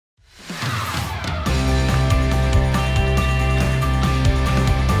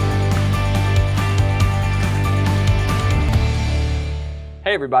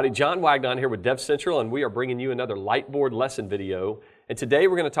Hey everybody, John Wagnon here with DevCentral, and we are bringing you another Lightboard lesson video. And today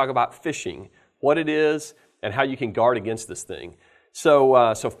we're going to talk about phishing, what it is, and how you can guard against this thing. So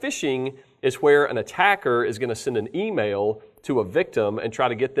phishing is where an attacker is going to send an email to a victim and try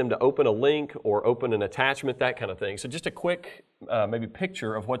to get them to open a link or open an attachment, that kind of thing. So just a quick maybe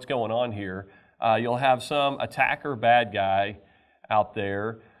picture of what's going on here. You'll have some attacker bad guy out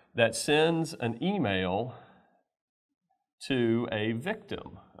there that sends an email to a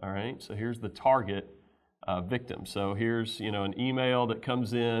victim. All right, so here's the target victim. So here's an email that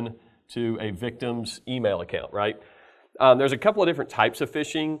comes in to a victim's email account, right? There's a couple of different types of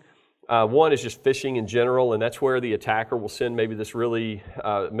phishing. One is just phishing in general, and that's where the attacker will send maybe this really,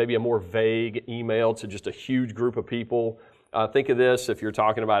 maybe a more vague email to just a huge group of people. Think of this, if you're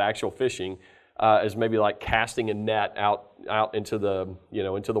talking about actual phishing, as maybe like casting a net out into the,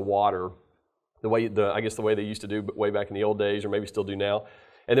 into the water. I guess the way they used to do way back in the old days, or maybe still do now.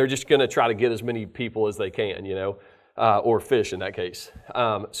 And they're just going to try to get as many people as they can, or fish in that case.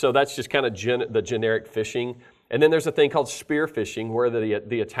 So that's just kind of the generic phishing. And then there's a thing called spearfishing, where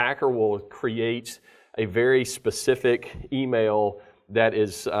the attacker will create a very specific email that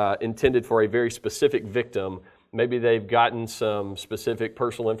is intended for a very specific victim. Maybe they've gotten some specific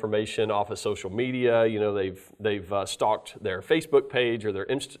personal information off of social media. They've stalked their Facebook page or their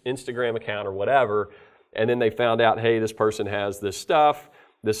Instagram account or whatever, and then they found out, hey, this person has this stuff,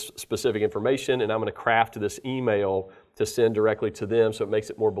 this specific information, and I'm going to craft this email to send directly to them so it makes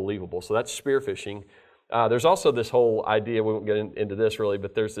it more believable. So that's spearfishing. There's also this whole idea, we won't get into this really,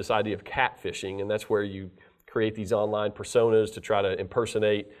 but there's this idea of catfishing, and that's where you create these online personas to try to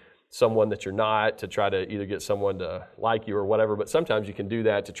impersonate someone that you're not, to try to either get someone to like you or whatever, but sometimes you can do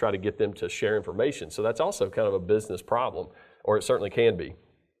that to try to get them to share information. So that's also kind of a business problem, or it certainly can be.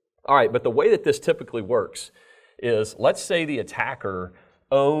 All right, but the way that this typically works is, let's say the attacker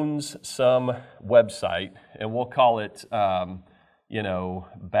owns some website, and we'll call it,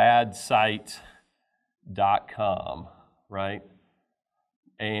 badsite.com, right?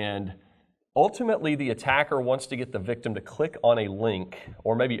 And ultimately, the attacker wants to get the victim to click on a link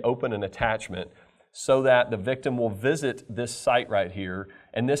or maybe open an attachment so that the victim will visit this site right here.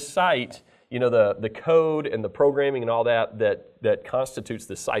 And this site, the code and the programming and all that constitutes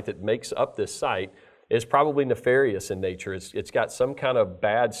this site, that makes up this site, is probably nefarious in nature. It's got some kind of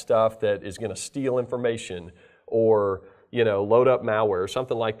bad stuff that is going to steal information or load up malware or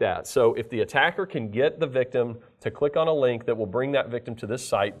something like that. So if the attacker can get the victim to click on a link that will bring that victim to this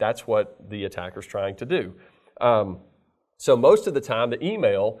site, that's what the attacker's trying to do. So most of the time, the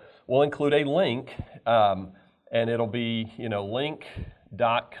email will include a link, and it'll be,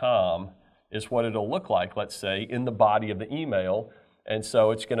 link.com is what it'll look like, let's say, in the body of the email. And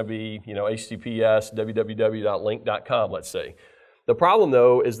so it's going to be, https www.link.com, let's say. The problem,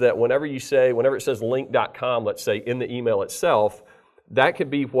 though, is that whenever it says link.com, let's say, in the email itself, that could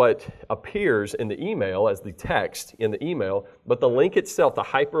be what appears in the email as the text in the email, but the link itself, the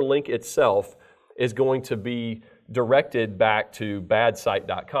hyperlink itself, is going to be directed back to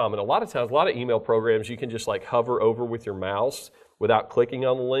badsite.com. And a lot of times, a lot of email programs, you can just like hover over with your mouse without clicking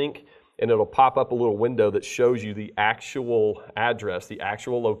on the link, and it'll pop up a little window that shows you the actual address, the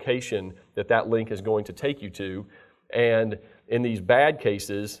actual location that link is going to take you to. And in these bad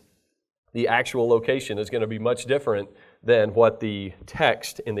cases, the actual location is going to be much different than what the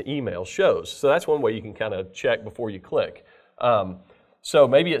text in the email shows. So that's one way you can kind of check before you click. So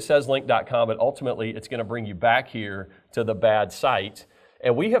maybe it says link.com, but ultimately it's going to bring you back here to the bad site.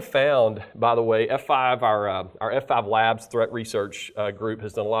 And we have found, by the way, F5, our F5 Labs threat research group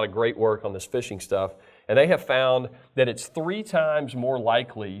has done a lot of great work on this phishing stuff. And they have found that it's 3 times more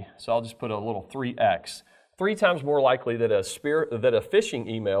likely, so I'll just put a little 3x, 3 times more likely that a phishing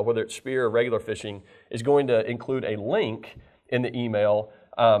email, whether it's spear or regular phishing, is going to include a link in the email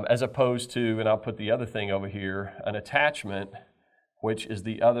as opposed to, and I'll put the other thing over here, an attachment, which is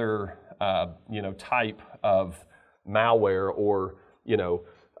the other type of malware or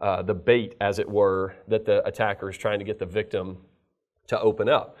the bait, as it were, that the attacker is trying to get the victim to open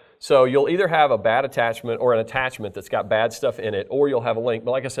up. So you'll either have a bad attachment or an attachment that's got bad stuff in it, or you'll have a link.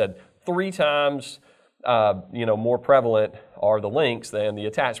 But like I said, 3 times more prevalent are the links than the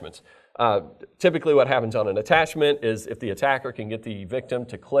attachments. Typically what happens on an attachment is if the attacker can get the victim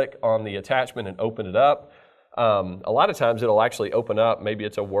to click on the attachment and open it up, a lot of times it'll actually open up, maybe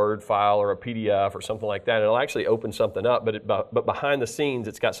it's a Word file or a PDF or something like that. It'll actually open something up, but behind the scenes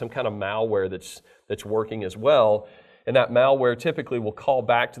it's got some kind of malware that's working as well. And that malware typically will call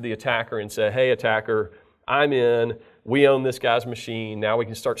back to the attacker and say, hey attacker, I'm in, we own this guy's machine, now we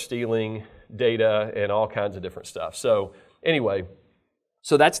can start stealing data and all kinds of different stuff. So anyway,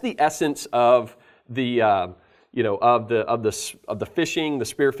 So that's the essence of the of the phishing, the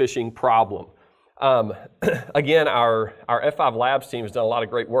spear phishing problem. Again, our F5 Labs team has done a lot of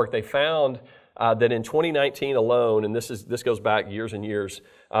great work. They found that in 2019 alone, and this goes back years and years,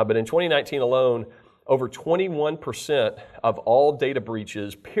 but in 2019 alone, over 21% of all data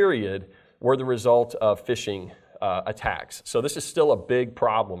breaches, period, were the result of phishing attacks. So this is still a big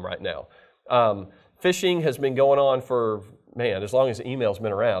problem right now. Phishing has been going on for, as long as email's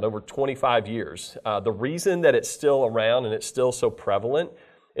been around, over 25 years. The reason that it's still around and it's still so prevalent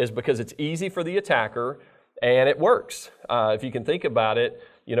is because it's easy for the attacker and it works. If you can think about it,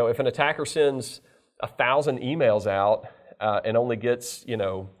 if an attacker sends 1,000 emails out and only gets,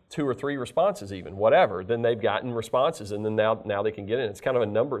 2 or 3 responses even, whatever, then they've gotten responses and then now they can get in. It's kind of a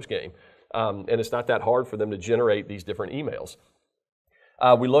numbers game. And it's not that hard for them to generate these different emails.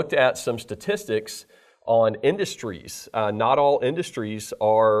 We looked at some statistics on industries. Not all industries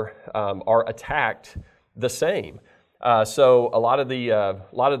are attacked the same. So a lot of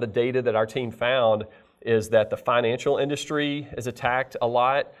the data that our team found is that the financial industry is attacked a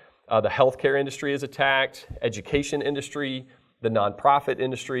lot, the healthcare industry is attacked, education industry, the nonprofit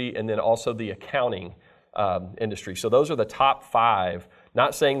industry, and then also the accounting industry. So those are the top 5.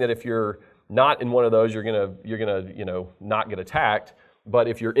 Not saying that if you're not in one of those, you're gonna not get attacked. But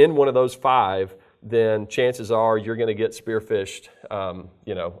if you're in one of those 5, then chances are you're going to get spearphished,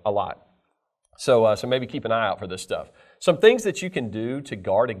 a lot. So maybe keep an eye out for this stuff. Some things that you can do to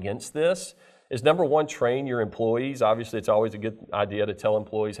guard against this is, number one, train your employees. Obviously, it's always a good idea to tell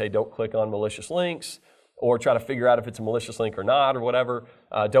employees, hey, don't click on malicious links or try to figure out if it's a malicious link or not or whatever.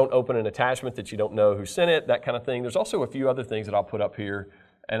 Don't open an attachment that you don't know who sent it, that kind of thing. There's also a few other things that I'll put up here,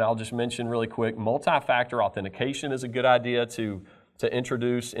 and I'll just mention really quick. Multi-factor authentication is a good idea to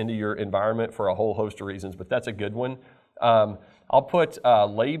introduce into your environment for a whole host of reasons, but that's a good one. I'll put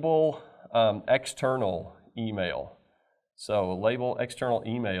label external email. So label external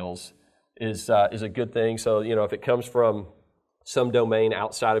emails is a good thing. So if it comes from some domain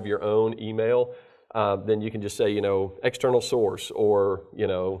outside of your own email, then you can just say external source or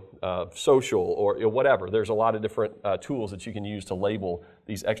social or whatever. There's a lot of different tools that you can use to label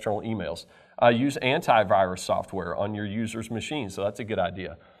these external emails. Use antivirus software on your user's machine, so that's a good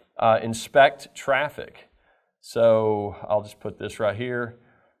idea. Inspect traffic. So I'll just put this right here.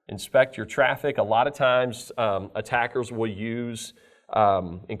 Inspect your traffic. A lot of times attackers will use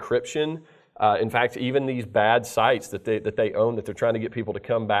encryption. In fact, even these bad sites that they own, that they're trying to get people to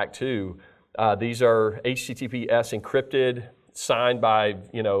come back to, these are HTTPS encrypted, signed by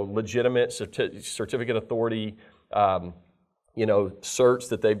legitimate certificate authority certs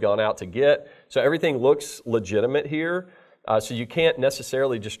that they've gone out to get. So everything looks legitimate here. So you can't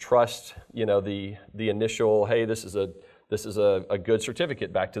necessarily just trust the initial, hey, this is a good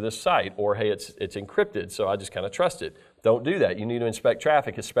certificate back to this site, or hey, it's encrypted, so I just kind of trust it. Don't do that. You need to inspect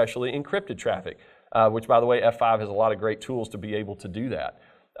traffic, especially encrypted traffic, which, by the way, F5 has a lot of great tools to be able to do that.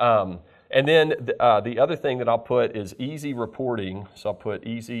 And then the other thing that I'll put is easy reporting. So I'll put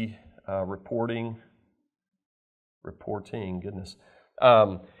easy reporting, goodness.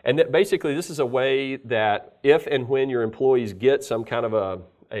 And that basically this is a way that if and when your employees get some kind of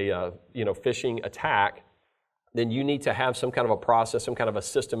a phishing attack, then you need to have some kind of a process, some kind of a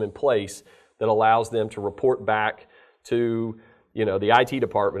system in place that allows them to report back to the IT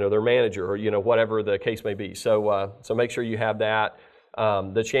department or their manager or whatever the case may be. So make sure you have that.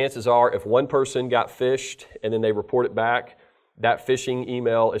 The chances are if one person got phished and then they report it back, that phishing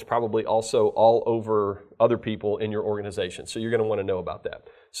email is probably also all over other people in your organization. So you're going to want to know about that.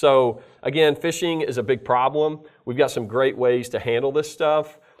 So again, phishing is a big problem. We've got some great ways to handle this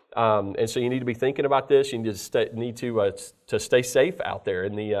stuff. And so you need to be thinking about this. You need to stay safe out there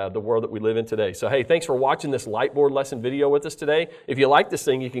in the world that we live in today. So hey, thanks for watching this Lightboard lesson video with us today. If you like this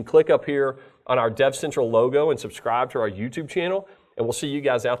thing, you can click up here on our DevCentral logo and subscribe to our YouTube channel. And we'll see you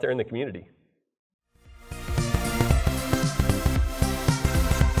guys out there in the community.